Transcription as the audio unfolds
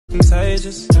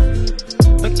Contagious.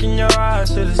 Look in your eyes,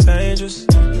 shit is dangerous.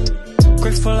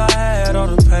 Grateful I had all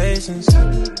the patience.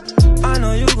 I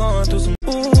know you going through some.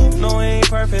 Ooh, no, we ain't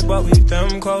perfect, but we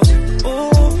them close.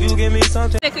 Ooh, you give me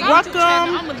something.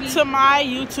 Welcome to my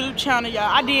YouTube channel,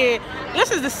 y'all.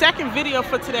 This is the second video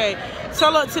for today. So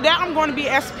look, today I'm going to be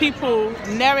asking people,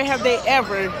 never have they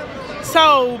ever.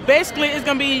 So basically it's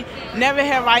going to be never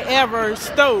have I ever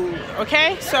stole,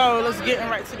 okay? So let's get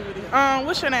right to the video.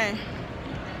 What's your name?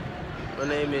 My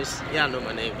name is, y'all know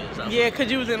my name is. Yeah, because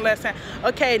you was in last time.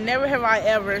 Okay, never have I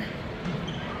ever.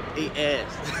 Eat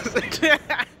ass. What's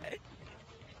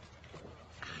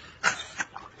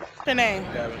your name?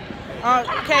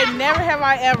 Okay, never have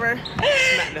I ever.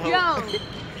 Smack the hoe. Yo.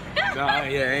 Nah,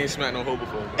 yeah, I ain't smacked no hoe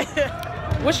before.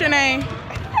 What's your name?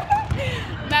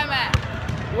 Mama.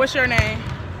 What's your name?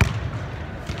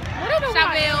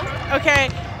 Chavelle. Okay,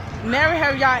 never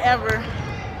have y'all ever.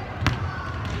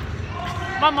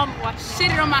 My mama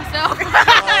shitted on myself.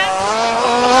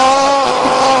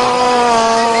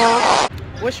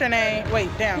 What's your name? Wait,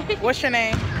 down. What's your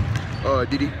name?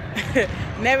 Didi.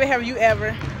 Never have you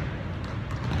ever.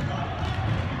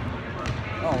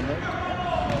 Oh, no.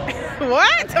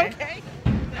 What? Okay.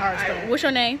 All right, so What's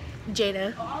your name?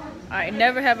 Jada. All right,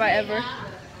 never have I ever.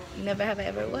 Never have I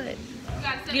ever what?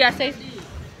 You gotta say.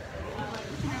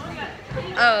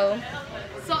 Oh.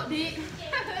 Suck dick.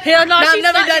 Hell no, I've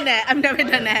never done that. I've never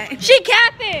done that. She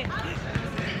capping.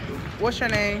 what's your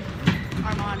name?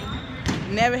 Armani.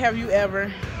 Never have you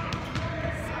ever.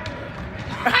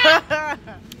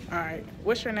 All right.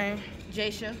 What's your name?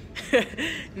 Jaisha.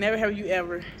 Never have you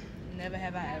ever. Never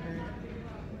have I ever.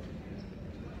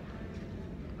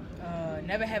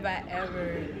 Never have I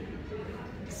ever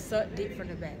sucked dick from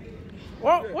the back.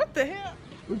 What the hell?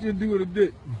 What you do with a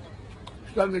dick?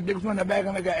 Suck the dick from the back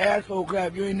and make an asshole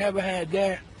clap. You ain't never had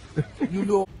that. You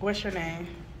know. What's your name?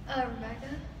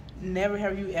 Rebecca. Never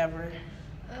have you ever.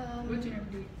 What you never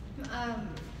do?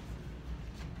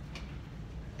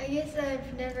 I guess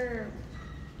I've never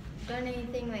done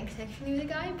anything like sexually with a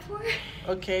guy before.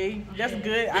 Okay, that's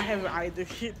good. I haven't either.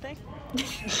 Thank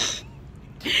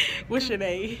you. What's your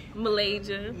name?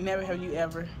 Malaysia. Never have you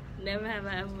ever. Never have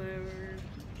I ever.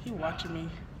 He watching me.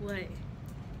 What?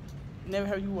 Never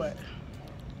have you what?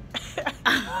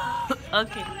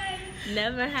 Okay.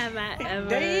 Never have I ever.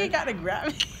 They ain't gotta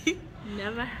grab me.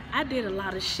 Never. I did a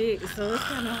lot of shit, so it's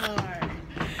kind of hard.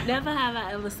 Never have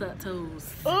I ever sucked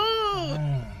toes. Ooh.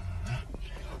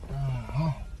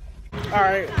 All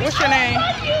right. What's your name?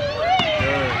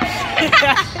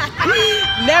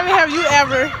 Never have you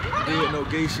ever. Did no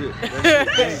gay shit.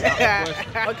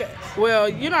 Okay. Well,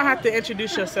 you don't have to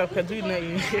introduce yourself because we know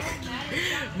you.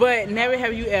 But never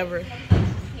have you ever.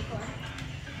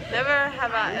 Never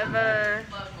have I ever.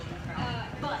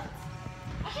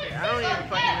 Shit, I don't even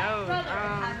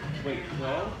fucking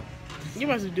know. You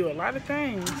must do a lot of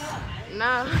things.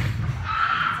 No.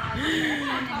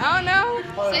 I don't know.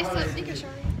 Say something,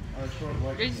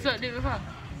 Did you suck dick before?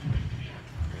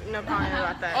 No comment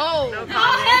about that. Oh. No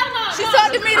comment. She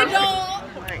sucked me the dog.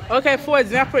 Okay, for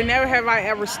example, never have I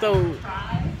ever stole.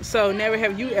 So never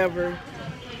have you ever.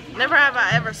 Never have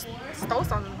I ever stole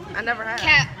something. I never have.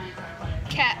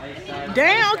 Cat.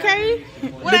 Damn, okay.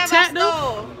 What have I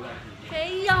stole?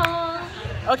 Hey y'all.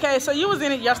 Okay, so you was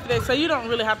in it yesterday, so you don't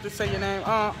really have to say your name.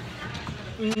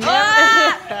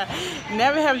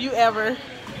 Never have you ever.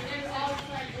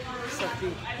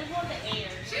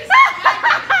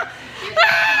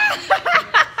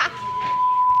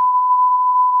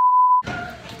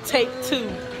 Take two.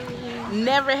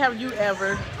 Never have you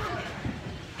ever.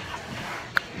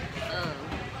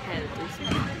 Had to do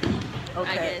something.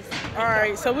 Okay. I guess. All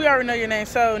right. So we already know your name.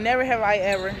 So never have I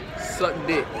ever. Suck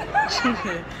dick.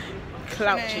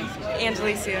 Clout cheese.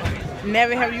 Angelicia.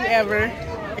 Never have you ever.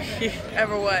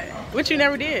 Ever what? What you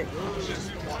never did.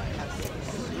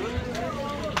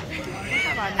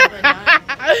 Have I never done?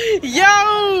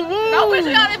 Yo. Woo. No, put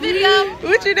you on the video.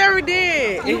 What you never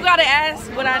did. You gotta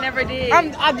ask what I never did.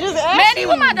 I just asked Manny, you.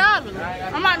 with my dollar.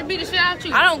 I'm about to beat the shit out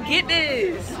you. I don't get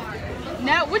this.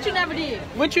 Now, what you never did?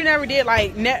 What you never did,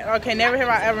 like, okay, never have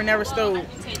I ever never stole.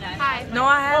 Hi. No,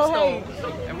 I have Oh, stole.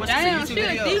 And what's Damn, she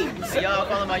a thief. Y'all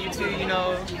follow my YouTube, you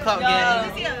know, Clout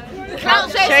Gang.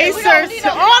 Clout Chasers.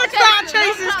 All the cloud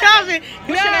chasers coming.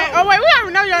 What's your name? Oh, wait, we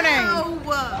already know your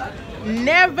name.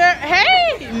 Never,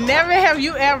 hey, never have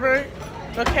you ever,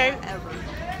 okay?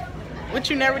 What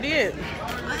you never did?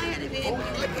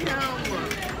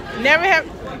 Never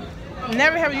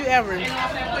have you ever.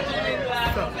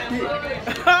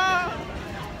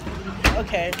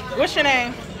 Okay, what's your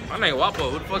name? My name Wapo.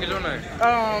 Who the fuck is your name?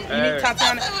 Unique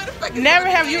Tatiana. Never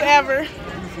have you ever.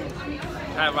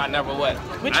 Have I never what?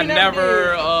 What I you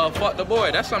never fucked a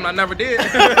boy. That's something I never did.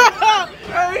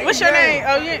 What's your name?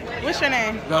 Oh, yeah. What's your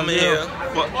name? I'm here.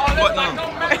 Fuck them.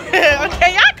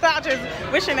 Okay, y'all clouters.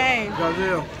 What's your name?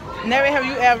 Gazel. Never have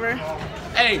you ever.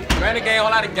 Hey, Renegade, whole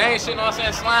lot of gang shit, know what I'm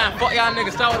saying? Slime. Fuck y'all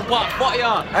niggas. Start with the pop. Fuck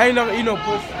y'all. I ain't never eat no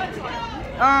pussy.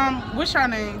 What's your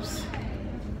names?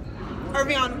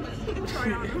 Irviana.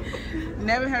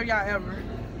 Never have y'all ever.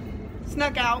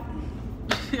 Snuck out.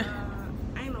 I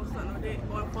ain't no son of that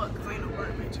or fuck because I ain't no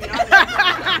bird bitch.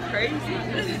 Crazy.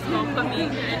 This is gonna put me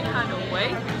in any kind of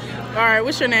way. Alright,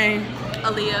 what's your name?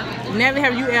 Aaliyah. Never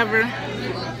have you ever.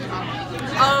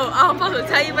 Oh, I was supposed to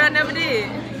tell you, but I never did.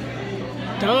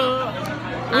 Duh.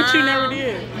 What you never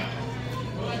did?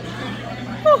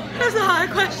 Whew, that's a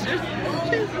hard question.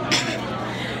 What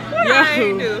did I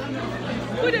ain't do?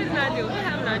 What did I do? What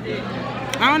haven't I did?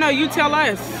 I don't know. You tell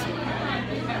us.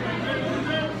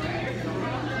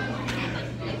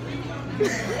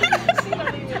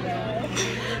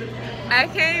 I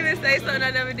can't even say something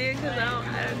I never did because I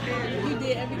did. You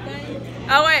did everything?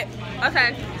 Oh wait,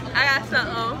 okay. I got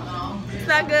something. It's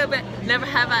not good, but never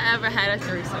have I ever had a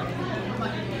threesome.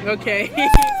 Okay.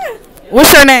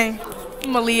 What's your name?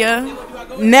 Malia.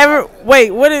 Never.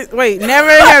 Wait. What is? Wait. Never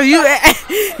have you.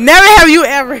 Never have you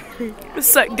ever.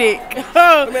 Suck dick.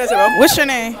 What's your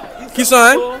name?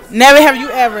 Kisan. Never have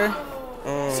you ever.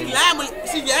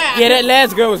 Yeah, that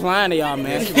last girl was lying to y'all,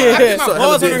 man.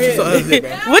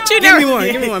 What you never?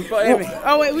 Give me one.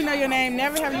 Oh wait, we know your name.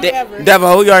 Never have you ever.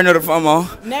 Devo, you already know the FOMO.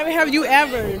 Never have you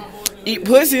ever. Eat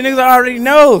pussy, niggas already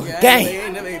know.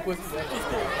 Gang.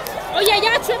 Oh yeah,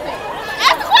 y'all tripping.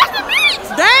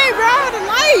 Dang, bro, the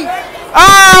light.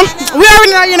 We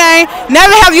already know your name.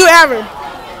 Never have you ever.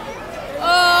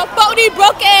 Fuck these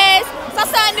broke ass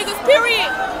Southside niggas, period.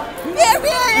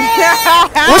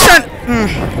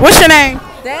 What's your name?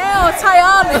 Damn,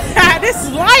 Tayana. This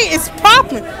light is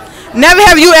popping. Never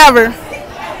have you ever.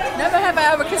 Never have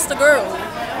I ever kissed a girl.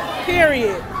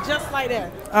 Period. Just like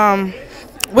that.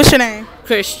 What's your name?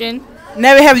 Christian.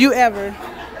 Never have you ever.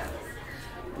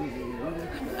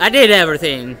 I did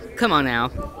everything. Come on now.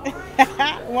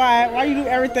 Why? Why you do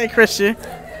everything, Christian?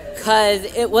 Cause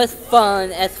it was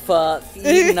fun as fuck.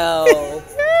 You know.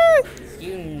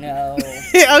 You know.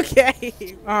 Okay.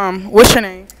 What's your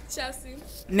name? Chelsea.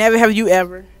 Never have you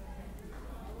ever.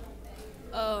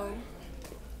 I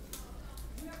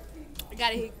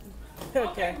got it.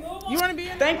 Okay. You want to be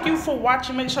in? Thank you for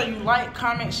watching. Make sure you like,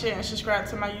 comment, share, and subscribe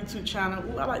to my YouTube channel.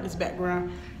 Ooh, I like this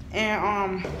background.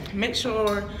 And make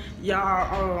sure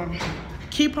y'all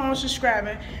keep on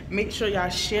subscribing. Make sure y'all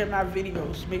share my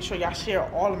videos. Make sure y'all share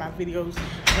all of my videos.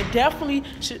 And definitely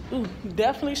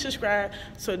subscribe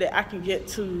so that I can get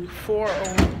to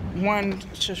 401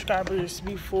 subscribers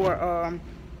before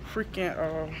freaking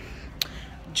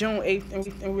June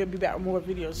 8th, and we'll be back with more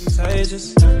videos.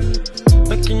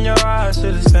 Look in your eyes,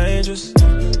 feel it's dangerous.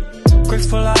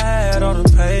 Grateful I had all the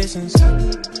patience.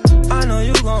 I know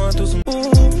you going through some.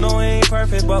 Ooh, no, we ain't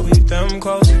perfect, but we them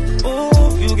close.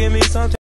 Ooh, you give me something.